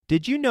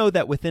Did you know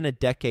that within a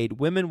decade,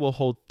 women will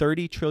hold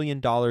 $30 trillion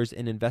in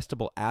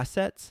investable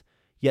assets?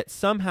 Yet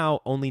somehow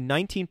only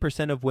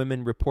 19% of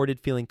women reported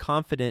feeling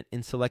confident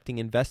in selecting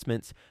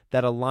investments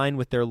that align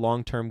with their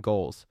long-term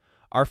goals.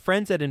 Our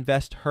friends at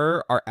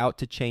InvestHer are out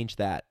to change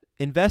that.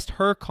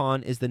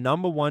 InvestHerCon is the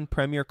 #1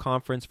 premier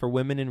conference for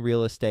women in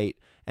real estate,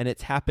 and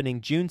it's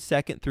happening June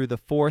 2nd through the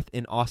 4th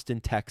in Austin,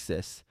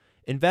 Texas.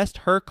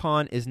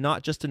 InvestHerCon is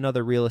not just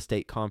another real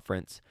estate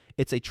conference.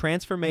 It's a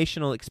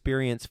transformational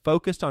experience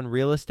focused on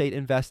real estate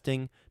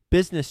investing,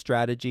 business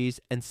strategies,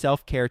 and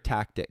self-care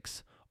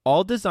tactics,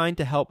 all designed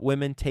to help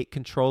women take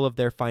control of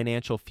their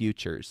financial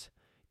futures.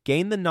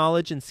 Gain the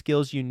knowledge and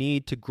skills you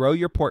need to grow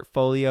your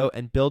portfolio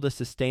and build a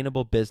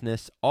sustainable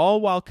business,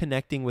 all while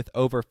connecting with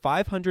over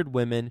 500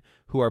 women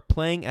who are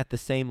playing at the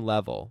same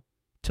level.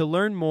 To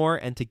learn more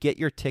and to get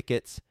your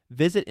tickets,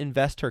 visit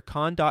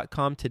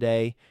InvestHerCon.com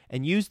today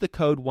and use the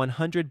code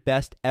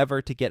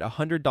 100BESTEVER to get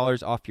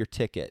 $100 off your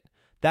ticket.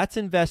 That's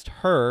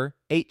InvestHer,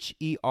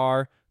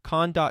 H-E-R,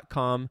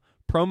 con.com,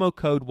 promo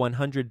code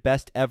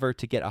 100BESTEVER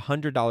to get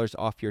 $100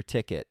 off your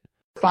ticket.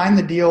 Find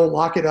the deal,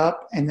 lock it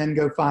up, and then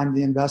go find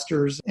the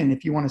investors. And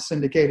if you want to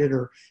syndicate it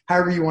or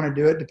however you want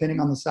to do it, depending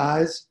on the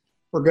size,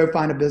 or go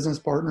find a business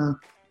partner.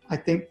 I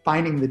think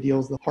finding the deal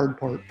is the hard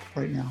part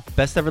right now.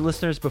 Best ever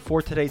listeners,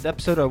 before today's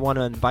episode, I want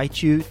to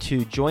invite you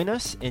to join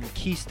us in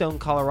Keystone,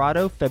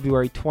 Colorado,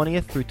 February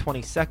 20th through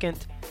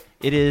 22nd.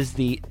 It is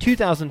the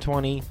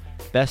 2020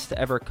 Best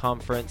Ever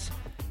Conference.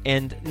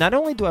 And not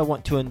only do I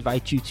want to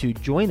invite you to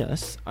join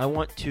us, I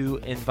want to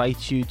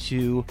invite you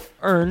to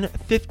earn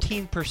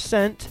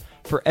 15%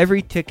 for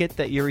every ticket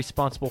that you're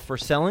responsible for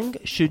selling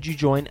should you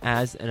join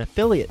as an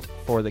affiliate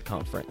for the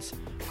conference.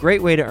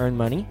 Great way to earn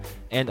money.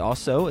 And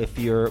also, if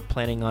you're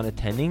planning on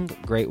attending,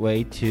 great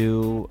way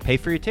to pay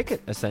for your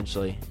ticket,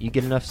 essentially. You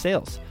get enough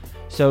sales.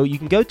 So you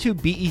can go to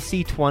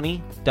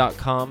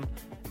bec20.com,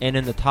 and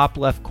in the top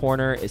left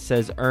corner, it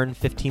says earn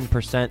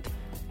 15%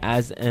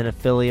 as an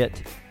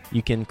affiliate.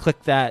 You can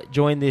click that,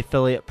 join the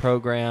affiliate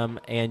program,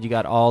 and you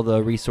got all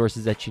the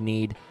resources that you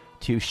need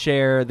to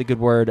share the good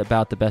word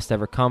about the Best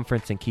Ever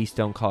Conference in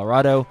Keystone,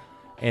 Colorado.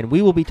 And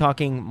we will be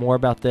talking more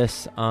about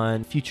this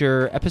on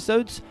future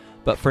episodes.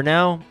 But for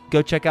now,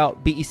 go check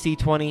out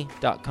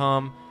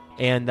bec20.com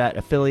and that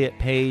affiliate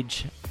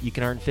page. You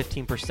can earn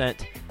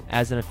 15%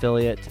 as an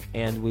affiliate,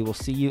 and we will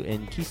see you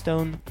in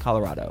Keystone,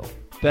 Colorado.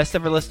 Best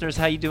Ever listeners,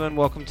 how you doing?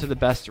 Welcome to the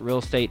Best Real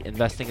Estate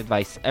Investing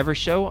Advice Ever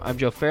show. I'm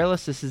Joe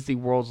Fairless. This is the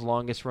world's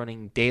longest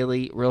running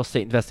daily real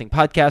estate investing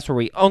podcast where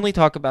we only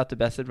talk about the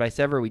best advice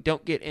ever. We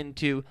don't get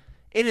into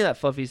any of that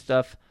fluffy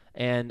stuff.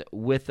 And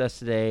with us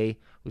today,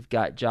 we've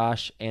got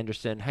Josh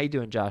Anderson. How you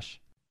doing,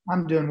 Josh?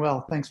 I'm doing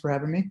well. Thanks for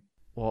having me.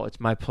 Well, it's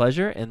my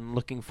pleasure, and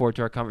looking forward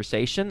to our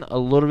conversation. A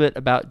little bit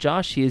about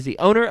Josh. He is the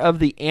owner of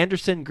the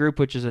Anderson Group,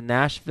 which is a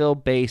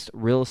Nashville-based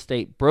real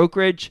estate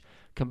brokerage.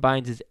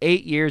 Combines his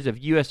 8 years of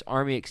U.S.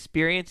 Army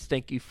experience,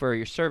 thank you for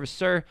your service,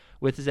 sir,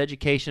 with his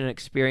education and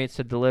experience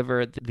to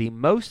deliver the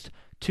most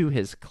to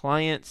his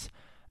clients.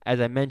 As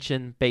I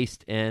mentioned,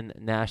 based in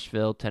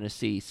Nashville,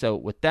 Tennessee. So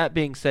with that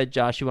being said,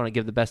 Josh, you want to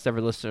give the Best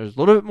Ever listeners a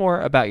little bit more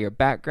about your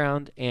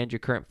background and your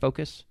current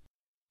focus?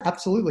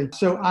 Absolutely.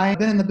 So I've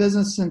been in the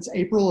business since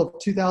April of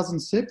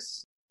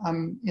 2006.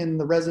 I'm in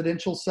the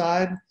residential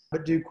side,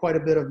 but do quite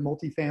a bit of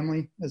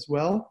multifamily as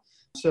well.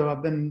 So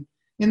I've been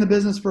in the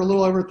business for a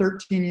little over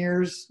 13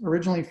 years,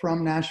 originally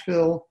from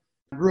Nashville.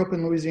 I grew up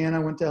in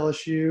Louisiana, went to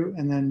LSU,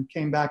 and then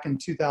came back in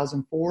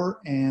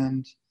 2004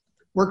 and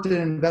worked at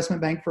an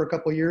investment bank for a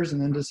couple of years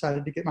and then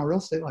decided to get my real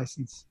estate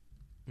license.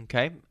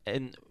 Okay.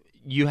 And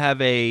you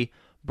have a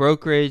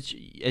brokerage.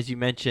 As you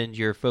mentioned,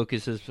 your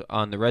focus is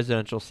on the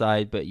residential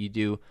side, but you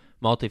do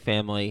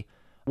multifamily.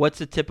 What's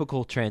a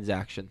typical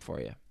transaction for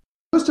you?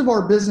 Most of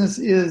our business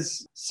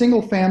is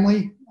single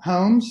family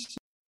homes.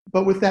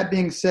 But with that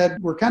being said,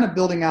 we're kind of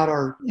building out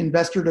our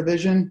investor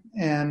division,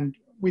 and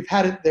we've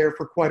had it there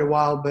for quite a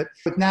while. But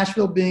with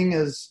Nashville being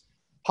as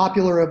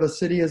popular of a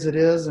city as it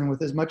is, and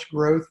with as much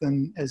growth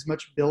and as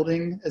much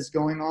building as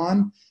going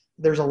on,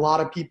 there's a lot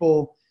of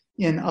people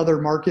in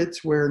other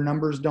markets where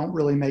numbers don't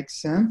really make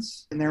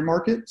sense in their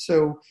market.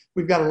 So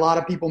we've got a lot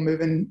of people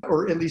moving,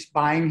 or at least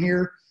buying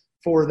here,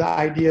 for the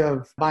idea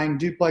of buying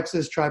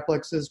duplexes,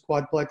 triplexes,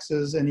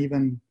 quadplexes, and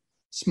even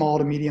small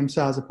to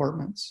medium-sized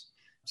apartments.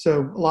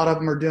 So a lot of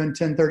them are doing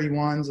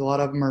 1031s. A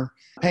lot of them are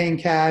paying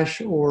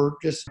cash or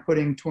just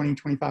putting 20,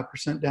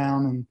 25%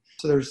 down. And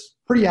so there's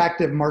pretty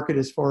active market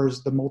as far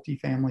as the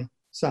multifamily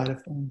side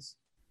of things.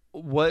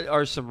 What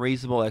are some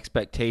reasonable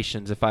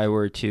expectations if I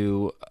were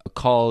to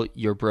call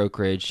your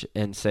brokerage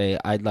and say,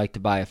 I'd like to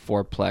buy a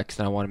fourplex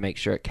and I want to make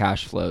sure it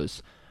cash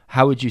flows?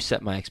 How would you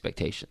set my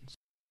expectations?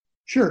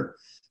 Sure.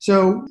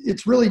 So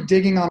it's really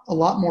digging on a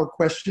lot more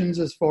questions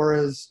as far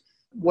as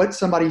what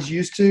somebody's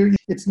used to.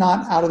 It's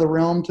not out of the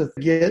realm to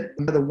get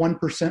the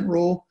 1%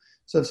 rule.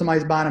 So if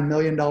somebody's buying $1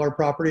 million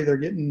property, they're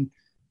getting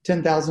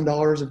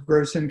 $10,000 of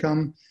gross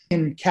income.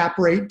 In cap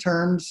rate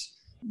terms,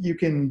 you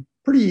can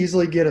pretty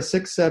easily get a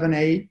 6, 7,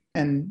 8.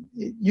 And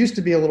it used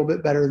to be a little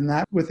bit better than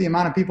that. With the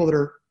amount of people that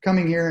are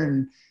coming here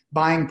and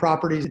buying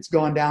properties, it's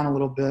gone down a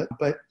little bit,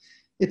 but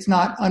it's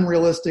not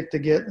unrealistic to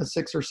get a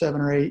 6 or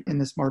 7 or 8 in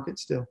this market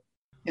still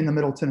in the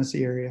Middle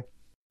Tennessee area.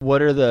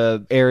 What are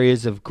the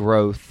areas of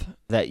growth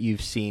that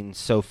you've seen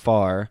so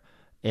far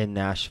in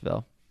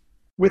Nashville?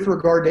 With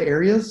regard to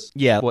areas?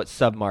 Yeah, what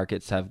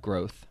submarkets have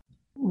growth?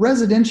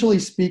 Residentially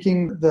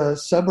speaking, the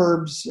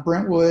suburbs,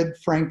 Brentwood,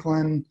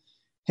 Franklin,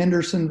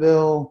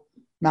 Hendersonville,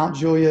 Mount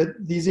Juliet,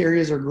 these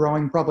areas are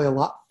growing probably a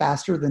lot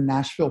faster than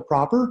Nashville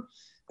proper,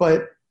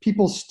 but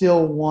people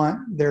still want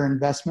their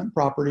investment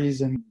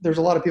properties. And there's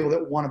a lot of people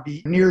that want to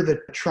be near the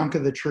trunk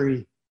of the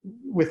tree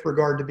with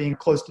regard to being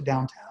close to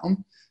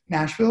downtown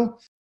Nashville.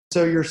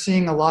 So you're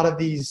seeing a lot of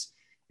these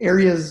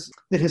areas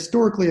that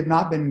historically have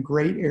not been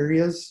great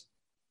areas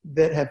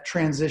that have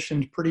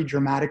transitioned pretty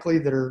dramatically,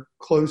 that are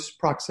close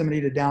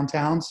proximity to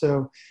downtown.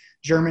 So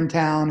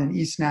Germantown and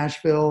East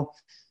Nashville,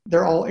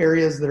 they're all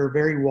areas that are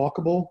very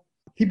walkable.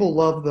 People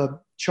love the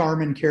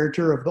charm and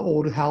character of the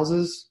old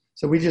houses.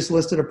 So we just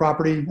listed a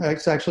property,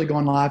 it's actually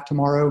going live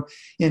tomorrow,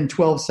 in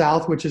 12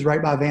 South, which is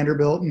right by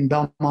Vanderbilt and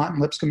Belmont and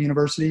Lipscomb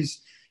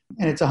universities.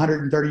 And it's a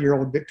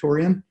 130-year-old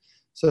Victorian.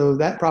 So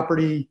that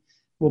property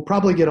will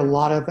probably get a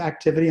lot of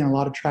activity and a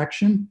lot of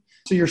traction.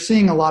 So you're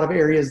seeing a lot of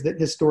areas that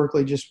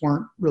historically just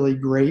weren't really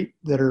great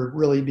that are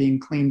really being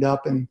cleaned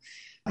up, and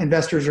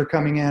investors are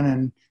coming in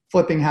and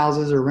flipping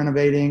houses or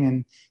renovating.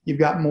 And you've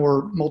got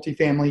more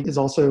multifamily is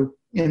also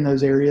in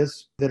those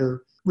areas that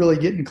are really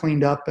getting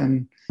cleaned up,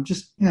 and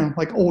just,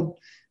 like old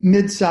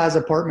mid-size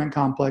apartment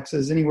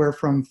complexes, anywhere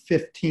from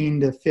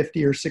 15 to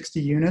 50 or 60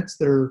 units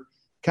that are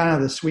kind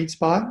of the sweet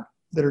spot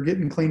that are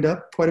getting cleaned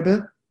up quite a bit.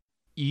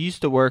 You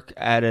used to work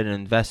at an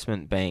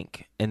investment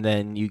bank, and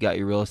then you got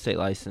your real estate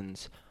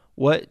license.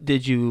 What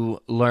did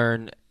you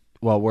learn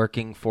while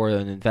working for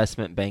an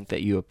investment bank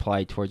that you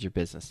applied towards your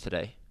business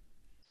today?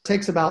 It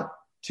takes about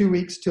 2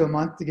 weeks to a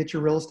month to get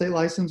your real estate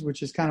license,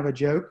 which is kind of a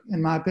joke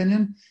in my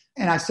opinion.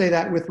 And I say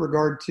that with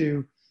regard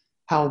to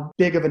how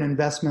big of an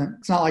investment.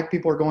 It's not like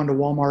people are going to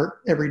Walmart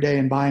every day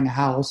and buying a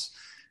house,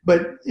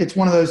 but it's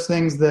one of those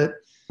things that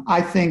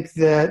I think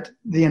that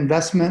the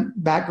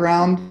investment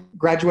background,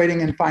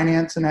 graduating in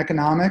finance and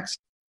economics,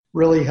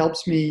 really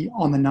helps me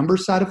on the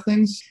numbers side of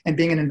things. And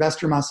being an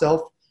investor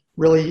myself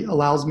really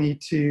allows me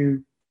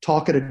to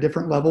talk at a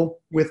different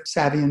level with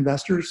savvy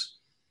investors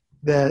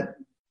that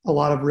a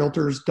lot of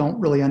realtors don't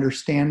really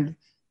understand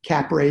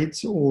cap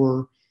rates,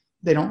 or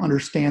they don't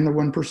understand the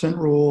 1%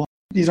 rule.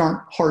 These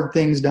aren't hard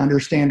things to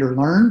understand or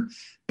learn,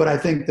 but I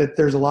think that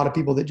there's a lot of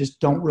people that just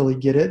don't really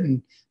get it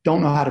and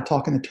don't know how to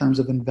talk in the terms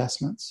of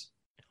investments,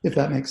 if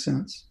that makes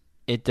sense.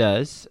 It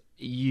does.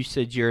 You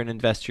said you're an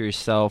investor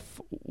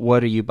yourself.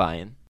 What are you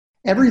buying?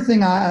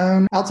 Everything I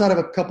own, outside of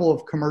a couple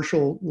of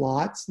commercial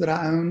lots that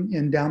I own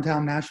in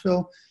downtown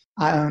Nashville,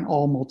 I own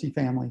all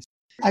multifamilies.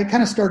 I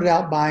kind of started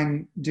out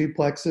buying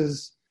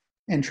duplexes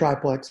and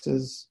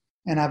triplexes,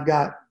 and I've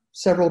got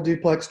several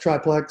duplex,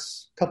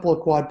 triplex, couple of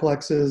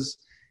quadplexes.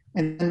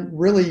 And then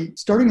really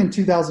starting in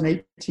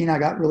 2018, I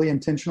got really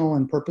intentional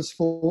and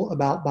purposeful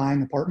about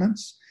buying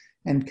apartments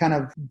and kind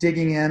of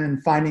digging in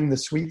and finding the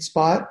sweet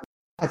spot.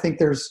 I think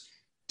there's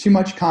too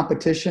much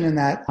competition in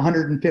that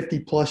 150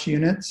 plus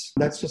units.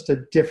 That's just a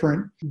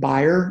different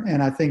buyer.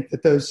 And I think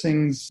that those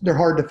things, they're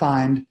hard to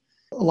find.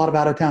 A lot of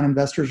out-of-town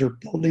investors are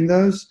building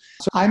those.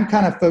 So I'm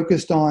kind of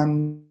focused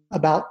on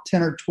about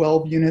 10 or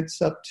 12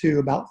 units up to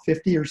about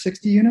 50 or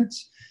 60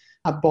 units.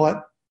 I've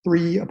bought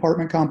 3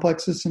 apartment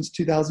complexes since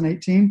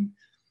 2018.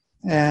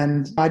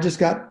 And I just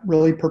got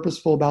really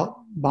purposeful about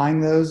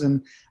buying those.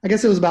 And I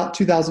guess it was about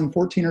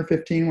 2014 or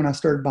 15 when I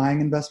started buying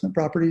investment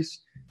properties,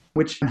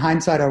 which in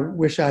hindsight, I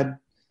wish I'd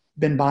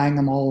been buying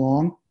them all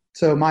along.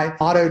 So my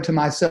motto to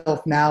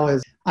myself now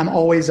is I'm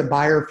always a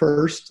buyer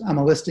first. I'm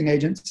a listing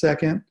agent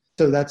second.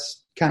 So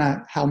that's kind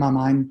of how my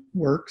mind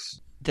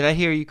works. Did I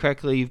hear you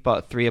correctly? You've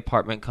bought 3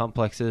 apartment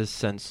complexes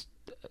since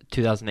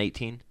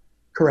 2018?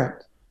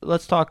 Correct.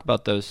 Let's talk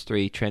about those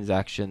 3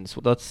 transactions.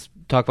 Let's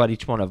talk about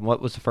each one of them.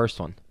 What was the first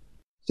one?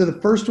 So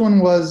the first one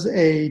was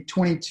a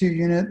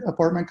 22-unit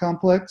apartment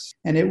complex,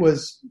 and it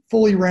was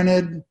fully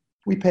rented.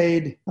 We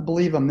paid, I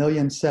believe, $1.7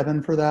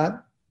 million for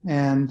that.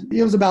 And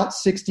it was about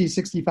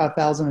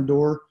 $65,000 a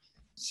door.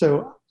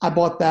 So I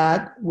bought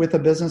that with a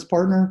business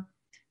partner.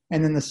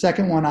 And then the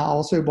second one I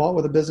also bought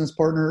with a business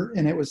partner,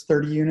 and it was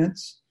 30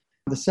 units.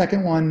 The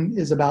second one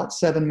is about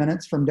 7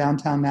 minutes from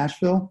downtown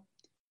Nashville.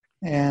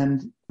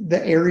 And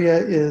the area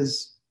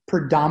is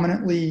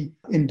predominantly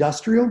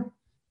industrial,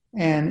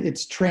 and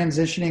it's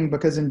transitioning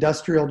because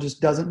industrial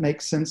just doesn't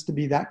make sense to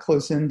be that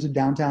close into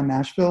downtown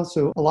Nashville.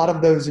 So a lot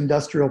of those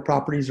industrial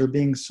properties are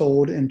being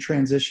sold and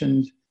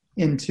transitioned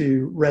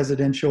into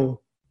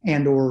residential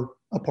and or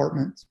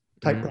apartments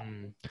type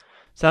property.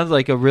 Sounds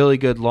like a really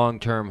good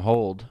long-term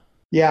hold.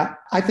 Yeah,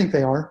 I think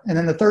they are. And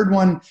then the third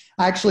one,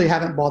 I actually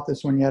haven't bought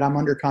this one yet. I'm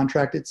under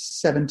contract. It's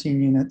 17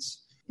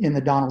 units in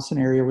the Donaldson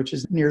area, which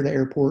is near the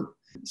airport.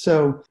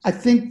 So I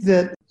think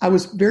that I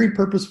was very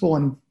purposeful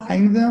in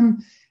buying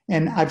them,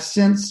 and I've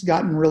since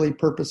gotten really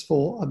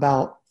purposeful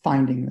about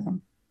finding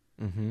them.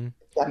 Mm-hmm.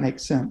 If that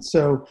makes sense.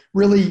 So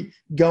really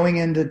going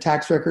into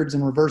tax records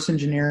and reverse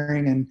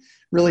engineering and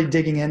really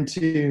digging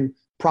into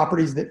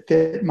properties that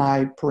fit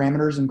my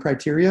parameters and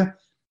criteria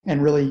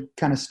and really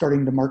kind of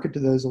starting to market to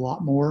those a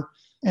lot more.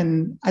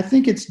 And I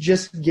think it's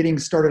just getting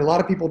started. A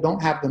lot of people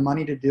don't have the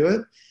money to do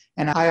it.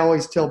 And I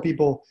always tell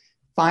people,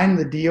 find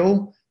the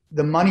deal.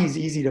 The money's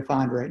easy to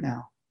find right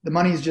now. The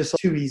money's just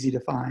too easy to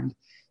find.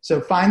 So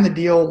find the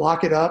deal,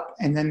 lock it up,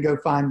 and then go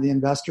find the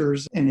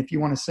investors. And if you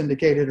want to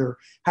syndicate it or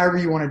however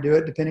you want to do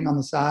it, depending on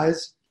the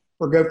size,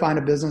 or go find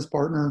a business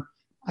partner.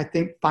 I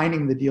think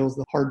finding the deal is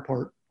the hard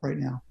part right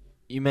now.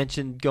 You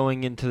mentioned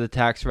going into the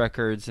tax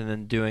records and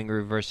then doing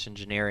reverse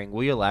engineering.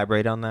 Will you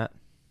elaborate on that?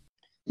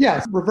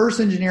 Yes, reverse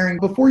engineering.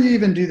 Before you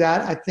even do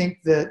that, I think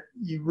that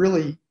you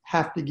really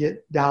have to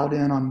get dialed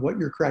in on what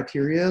your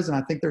criteria is. And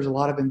I think there's a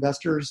lot of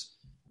investors,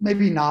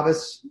 maybe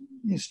novice,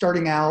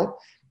 starting out,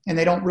 and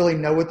they don't really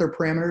know what their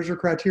parameters or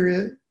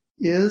criteria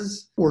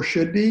is or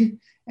should be.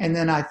 And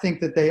then I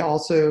think that they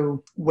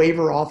also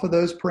waver off of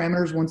those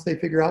parameters once they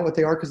figure out what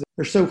they are, because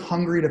they're so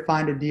hungry to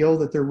find a deal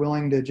that they're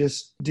willing to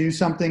just do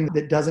something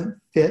that doesn't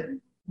fit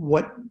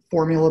what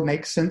formula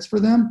makes sense for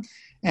them.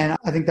 And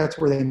I think that's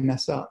where they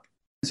mess up.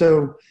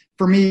 So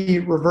for me,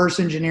 reverse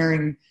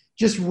engineering,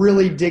 just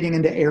really digging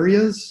into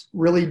areas,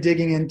 really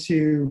digging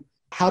into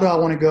how do I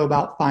want to go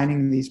about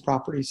finding these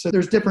properties. So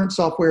there's different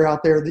software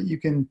out there that you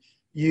can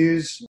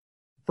use.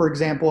 For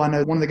example, I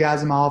know one of the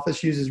guys in my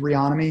office uses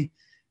Reonomy,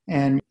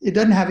 and it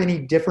doesn't have any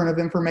different of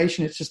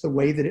information. It's just the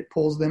way that it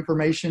pulls the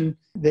information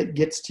that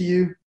gets to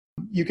you.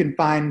 You can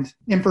find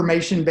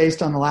information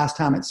based on the last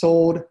time it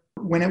sold,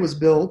 when it was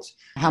built,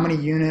 how many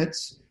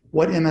units,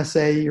 what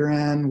MSA you're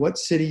in, what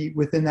city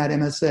within that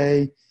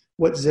MSA,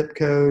 what zip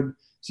code.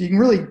 So you can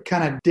really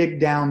kind of dig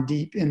down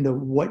deep into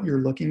what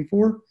you're looking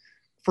for.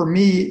 For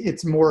me,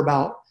 it's more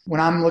about when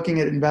I'm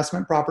looking at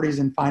investment properties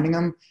and finding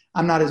them,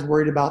 I'm not as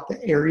worried about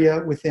the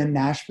area within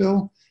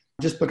Nashville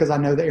just because I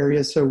know the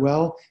area so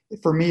well.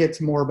 For me, it's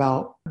more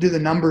about, do the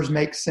numbers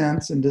make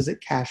sense and does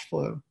it cash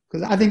flow?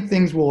 Because I think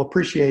things will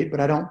appreciate, but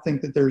I don't think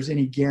that there's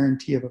any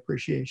guarantee of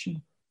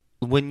appreciation.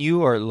 When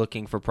you are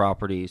looking for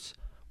properties,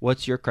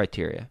 what's your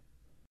criteria?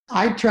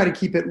 I try to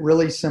keep it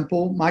really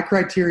simple. My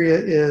criteria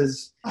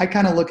is I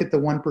kind of look at the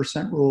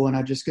 1% rule and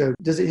I just go,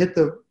 does it hit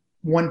the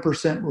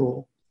 1%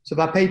 rule? So if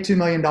I pay $2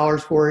 million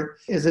for it,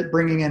 is it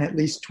bringing in at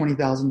least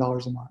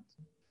 $20,000 a month?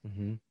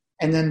 Mm-hmm.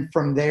 And then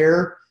from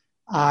there,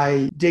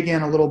 I dig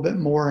in a little bit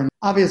more and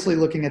obviously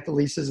looking at the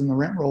leases and the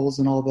rent rolls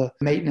and all the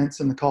maintenance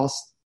and the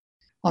costs.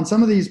 On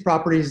some of these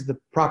properties, the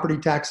property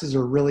taxes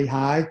are really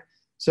high.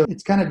 So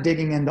it's kind of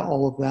digging into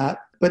all of that.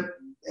 But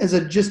as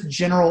a just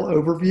general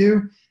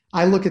overview,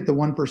 I look at the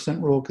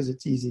 1% rule because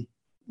it's easy.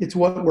 It's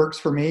what works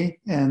for me.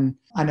 And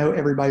I know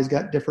everybody's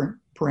got different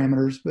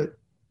parameters, but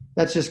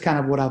that's just kind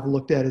of what I've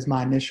looked at as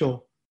my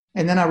initial.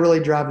 And then I really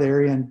drive the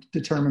area and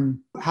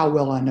determine how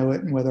well I know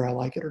it and whether I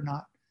like it or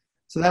not.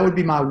 So that would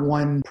be my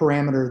one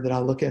parameter that I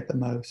look at the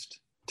most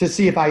to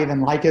see if I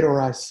even like it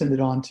or I send it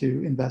on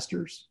to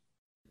investors.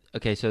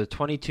 Okay, so the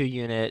 22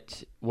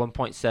 unit,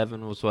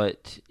 1.7 was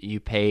what you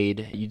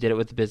paid. You did it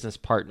with the business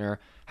partner.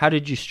 How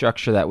did you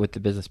structure that with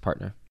the business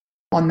partner?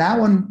 On that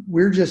one,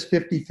 we're just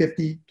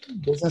 50-50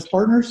 business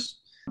partners.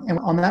 And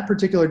on that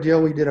particular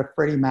deal, we did a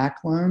Freddie Mac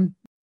loan.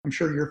 I'm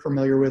sure you're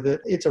familiar with it.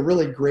 It's a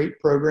really great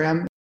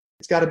program.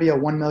 It's got to be a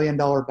 $1 million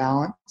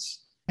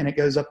balance, and it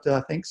goes up to,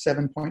 I think,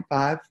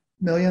 $7.5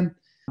 million.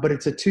 But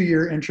it's a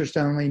 2-year interest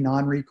only,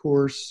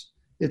 non-recourse.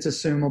 It's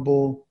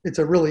assumable. It's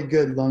a really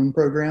good loan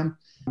program.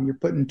 You're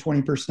putting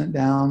 20%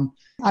 down.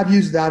 I've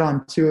used that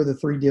on 2 of the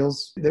 3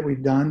 deals that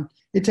we've done.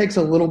 It takes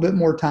a little bit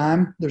more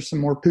time. There's some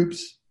more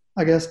hoops,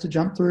 I guess, to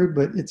jump through,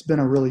 but it's been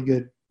a really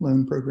good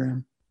loan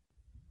program.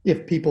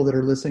 If people that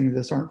are listening to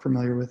this aren't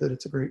familiar with it,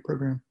 it's a great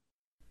program.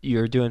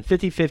 You're doing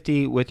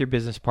 50-50 with your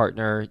business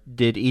partner.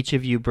 Did each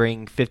of you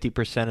bring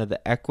 50% of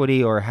the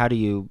equity, or how do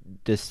you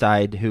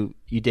decide who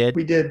you did?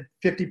 We did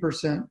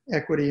 50%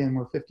 equity and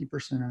we're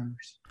 50%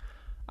 owners.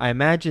 I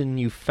imagine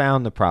you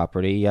found the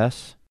property,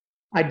 yes?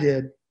 I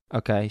did.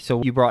 Okay,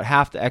 so you brought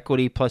half the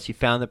equity plus you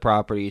found the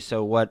property.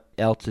 So what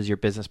else is your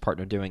business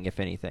partner doing, if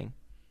anything?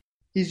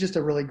 He's just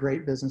a really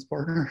great business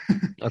partner.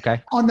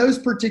 Okay. On those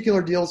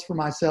particular deals for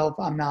myself,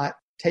 I'm not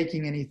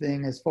taking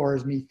anything as far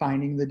as me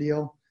finding the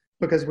deal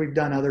because we've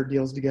done other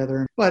deals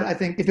together. But I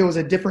think if it was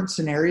a different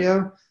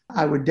scenario,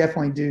 I would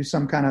definitely do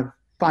some kind of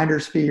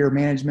finder's fee or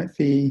management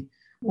fee.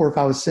 Or if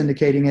I was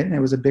syndicating it and it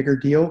was a bigger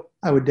deal,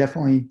 I would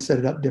definitely set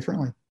it up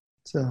differently.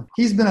 So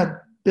he's been a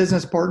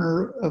business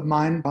partner of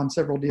mine on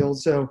several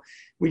deals. So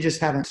we just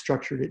haven't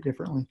structured it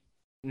differently.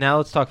 Now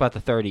let's talk about the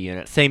 30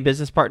 unit. Same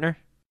business partner?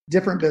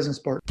 Different business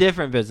partner.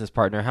 Different business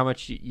partner. How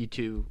much you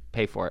two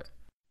pay for it?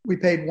 We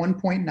paid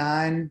 1.9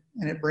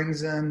 and it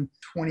brings in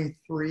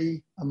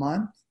 23 a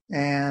month.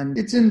 And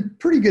it's in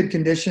pretty good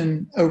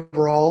condition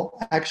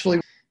overall.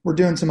 Actually, we're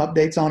doing some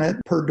updates on it.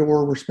 Per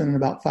door, we're spending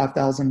about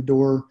 $5,000 a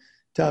door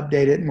to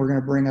update it. And we're going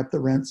to bring up the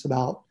rents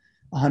about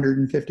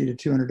 $150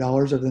 to $200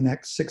 over the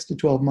next 6 to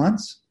 12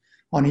 months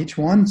on each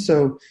one.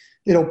 So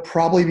It'll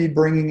probably be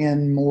bringing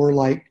in more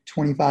like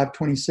 25,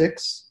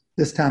 26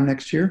 this time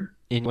next year.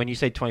 And when you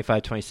say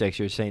 25, 26,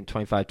 you're saying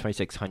 25,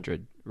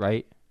 2600,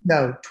 right?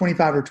 No,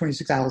 25 or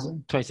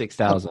 26,000.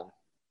 26,000.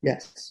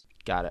 Yes.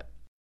 Got it.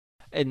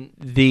 And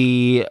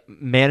the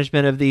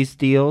management of these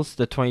deals,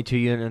 the 22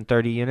 unit and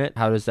 30 unit,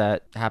 how does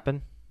that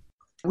happen?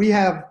 We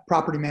have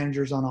property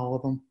managers on all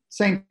of them.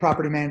 Same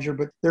property manager,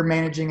 but they're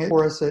managing it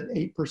for us at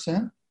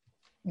 8%.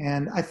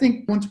 And I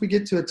think once we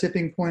get to a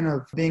tipping point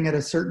of being at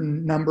a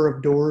certain number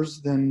of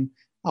doors, then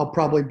I'll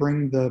probably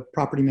bring the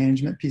property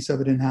management piece of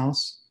it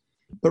in-house.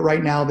 But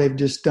right now, they've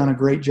just done a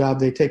great job.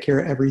 They take care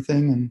of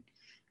everything, and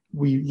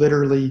we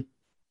literally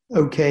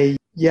okay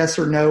yes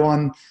or no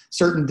on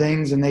certain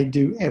things, and they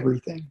do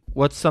everything.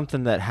 What's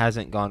something that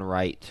hasn't gone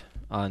right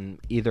on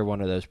either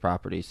one of those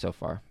properties so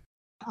far?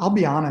 I'll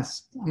be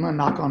honest. I'm going to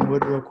knock on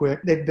wood real quick.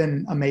 They've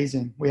been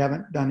amazing. We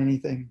haven't done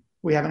anything.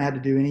 We haven't had to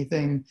do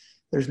anything.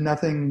 There's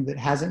nothing that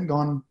hasn't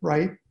gone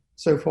right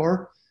so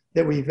far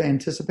that we've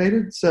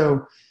anticipated.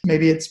 So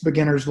maybe it's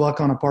beginner's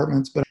luck on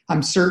apartments, but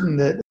I'm certain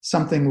that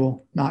something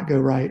will not go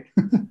right.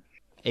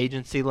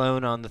 Agency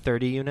loan on the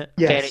 30 unit?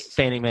 Yes.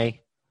 Fannie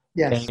Mae?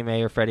 Yes. Fannie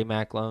Mae or Freddie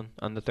Mac loan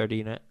on the 30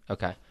 unit?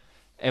 Okay.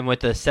 And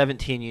with the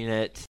 17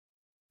 unit,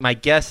 my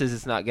guess is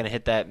it's not going to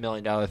hit that $1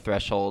 million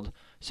threshold.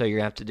 So you're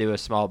going to have to do a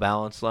small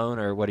balance loan,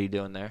 or what are you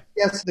doing there?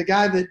 Yes. The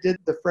guy that did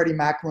the Freddie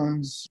Mac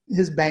loans,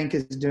 his bank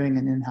is doing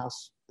an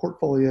in-house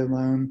portfolio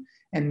loan,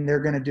 and they're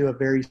going to do a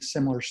very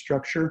similar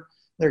structure.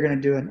 They're going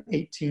to do an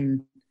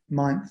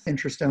 18-month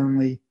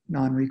interest-only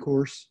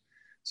non-recourse.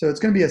 So it's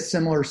going to be a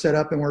similar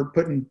setup, and we're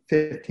putting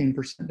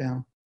 15%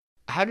 down.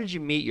 How did you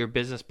meet your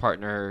business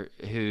partner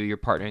who you're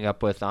partnering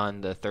up with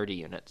on the 30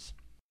 units?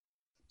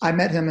 I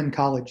met him in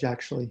college,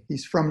 actually.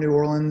 He's from New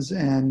Orleans,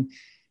 and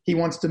he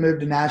wants to move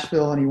to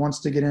Nashville, and he wants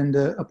to get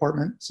into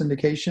apartment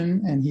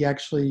syndication, and he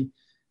actually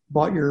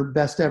bought your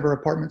Best Ever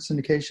Apartment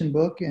Syndication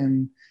book,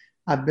 and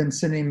I've been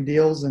sending him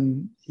deals,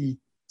 and he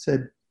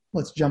said,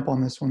 let's jump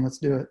on this one. Let's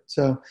do it.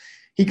 So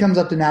he comes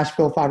up to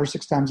Nashville 5 or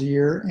 6 times a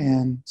year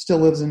and still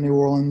lives in New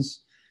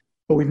Orleans,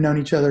 but we've known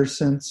each other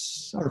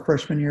since our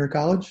freshman year of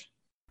college.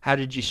 How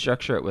did you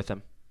structure it with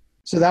him?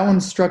 So that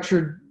one's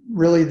structured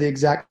really the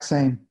exact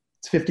same.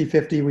 It's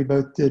 50-50. We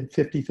both did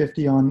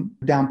 50-50 on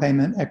down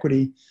payment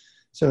equity.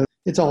 So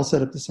it's all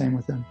set up the same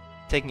with him.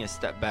 Taking a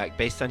step back,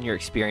 based on your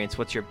experience,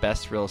 what's your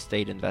best real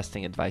estate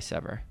investing advice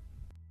ever?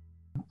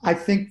 I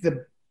think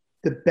the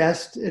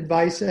best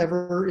advice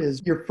ever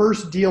is your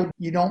first deal,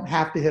 you don't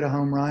have to hit a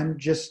home run.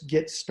 Just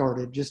get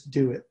started. Just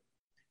do it.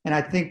 And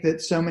I think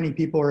that so many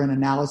people are in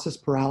analysis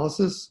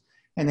paralysis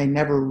and they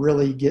never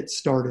really get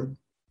started.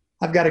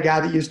 I've got a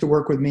guy that used to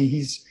work with me.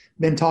 He's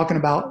been talking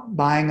about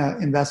buying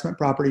an investment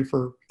property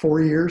for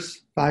 4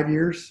 years, 5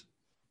 years,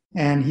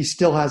 and he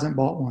still hasn't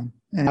bought one.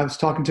 And I was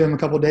talking to him a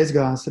couple of days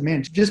ago. I said,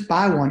 man, just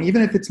buy one.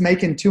 Even if it's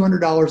making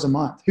 $200 a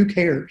month, who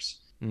cares?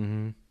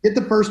 Mm-hmm. Get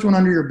the first one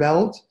under your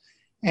belt,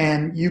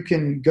 and you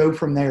can go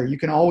from there. You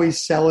can always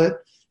sell it.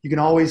 You can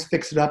always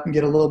fix it up and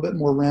get a little bit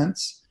more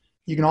rents.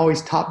 You can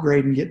always top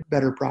grade and get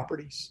better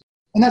properties.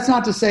 And that's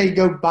not to say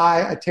go buy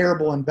a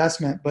terrible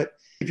investment, but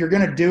if you're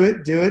going to do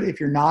it, do it. If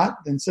you're not,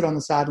 then sit on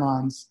the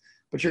sidelines.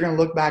 But you're going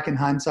to look back in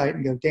hindsight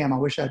and go, damn, I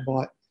wish I'd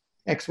bought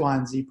X, Y,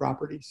 and Z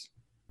properties.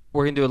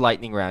 We're going to do a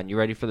lightning round. You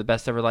ready for the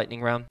best ever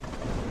lightning round?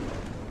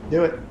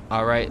 Do it.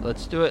 All right,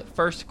 let's do it.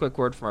 First, a quick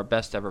word from our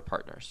best ever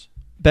partners.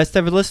 Best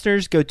ever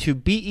listeners, go to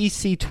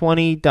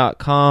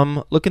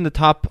bec20.com. Look in the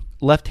top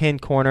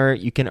left-hand corner.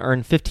 You can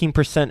earn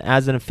 15%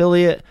 as an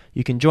affiliate.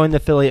 You can join the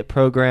affiliate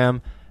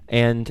program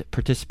and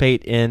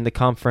participate in the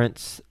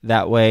conference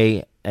that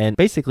way and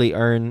basically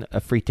earn a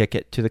free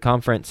ticket to the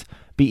conference.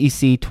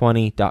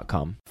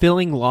 bec20.com.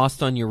 Feeling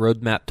lost on your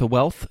roadmap to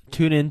wealth?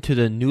 Tune in to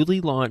the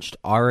newly launched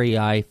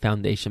REI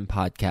Foundation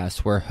podcast,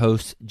 where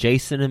hosts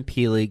Jason and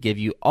Peely give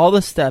you all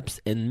the steps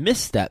and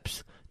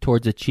missteps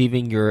towards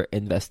achieving your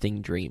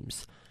investing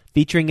dreams.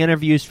 Featuring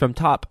interviews from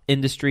top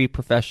industry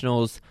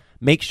professionals,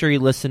 make sure you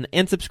listen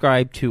and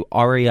subscribe to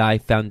REI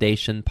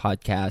Foundation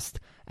podcast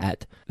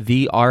at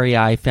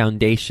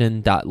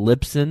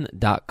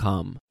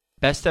thereifoundation.libsyn.com.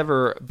 Best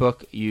ever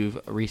book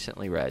you've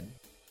recently read?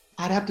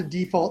 I'd have to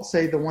default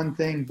say The One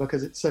Thing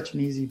because it's such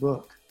an easy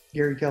book.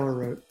 Gary Keller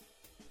wrote.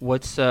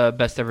 What's the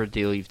best ever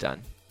deal you've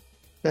done?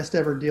 Best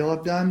ever deal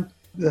I've done?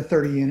 The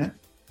 30 unit.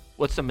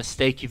 What's the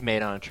mistake you've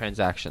made on a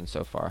transaction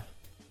so far?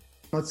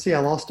 Let's see, I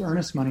lost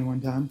earnest money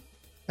one time.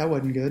 That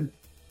wasn't good.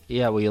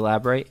 Yeah, will you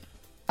elaborate?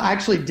 I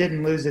actually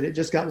didn't lose it. It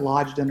just got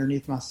lodged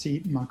underneath my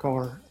seat in my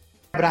car.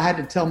 But I had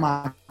to tell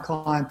my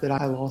client that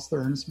I lost their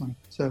earnest money.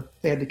 So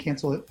they had to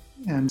cancel it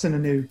and send a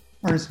new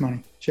earnest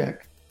money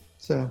check.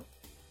 So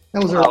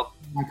that was early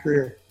in my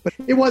career. But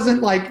it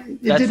wasn't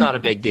like... That's not a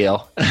big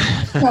deal.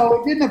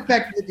 No, it didn't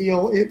affect the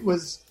deal. It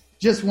was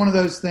just one of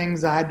those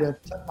things I had to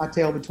tuck my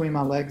tail between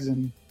my legs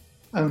and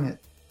own it.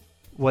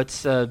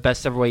 What's the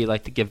best ever way you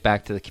like to give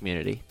back to the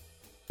community?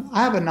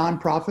 I have a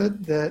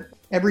nonprofit that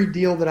every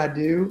deal that I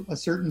do, a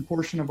certain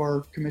portion of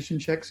our commission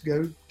checks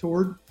go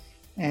toward,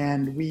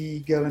 and we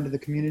go into the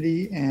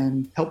community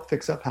and help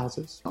fix up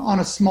houses. On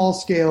a small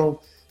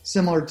scale,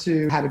 similar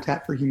to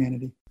Habitat for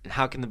Humanity.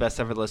 How can the Best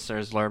Ever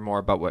listeners learn more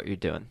about what you're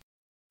doing?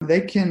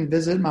 They can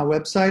visit my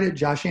website at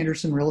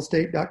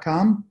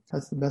joshandersonrealestate.com.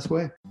 That's the best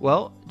way.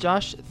 Well,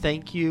 Josh,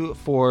 thank you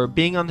for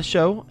being on the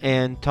show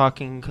and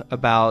talking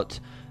about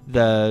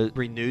the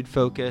renewed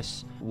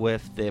focus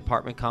with the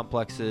apartment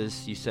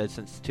complexes. You said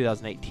since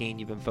 2018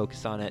 you've been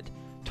focused on it.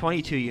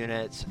 22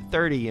 units,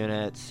 30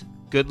 units.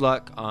 Good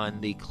luck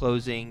on the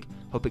closing.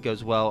 Hope it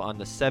goes well on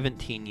the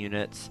 17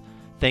 units.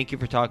 Thank you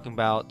for talking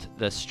about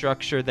the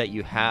structure that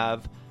you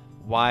have,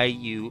 why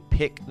you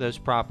pick those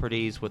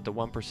properties with the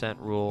 1%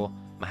 rule,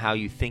 how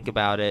you think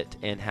about it,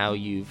 and how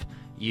you've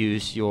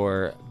used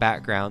your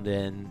background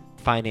in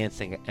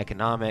financing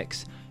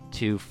economics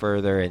to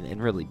further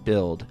and really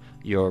build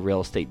your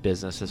real estate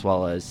business as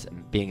well as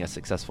being a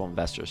successful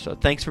investor. So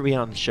thanks for being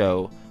on the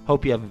show.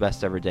 Hope you have the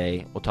best ever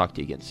day. We'll talk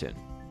to you again soon.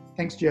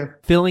 Thanks, Joe.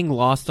 Feeling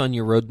lost on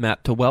your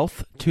roadmap to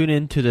wealth? Tune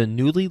in to the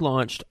newly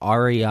launched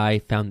REI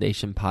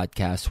Foundation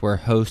podcast, where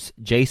hosts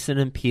Jason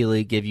and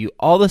Peely give you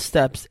all the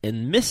steps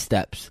and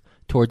missteps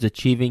towards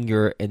achieving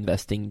your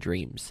investing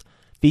dreams.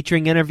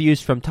 Featuring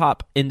interviews from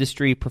top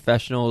industry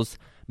professionals,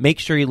 make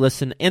sure you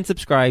listen and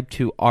subscribe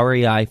to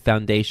REI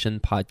Foundation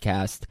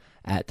podcast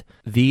at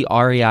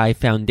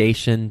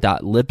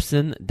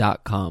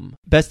thereifoundation.libsyn.com.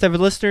 Best ever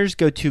listeners,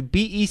 go to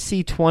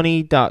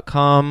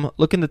bec20.com.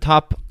 Look in the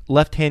top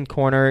left-hand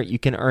corner. You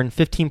can earn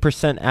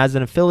 15% as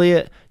an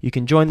affiliate. You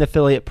can join the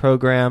affiliate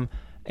program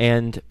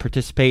and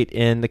participate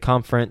in the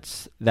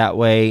conference that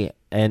way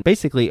and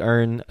basically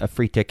earn a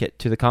free ticket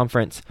to the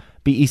conference,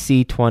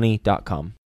 bec20.com.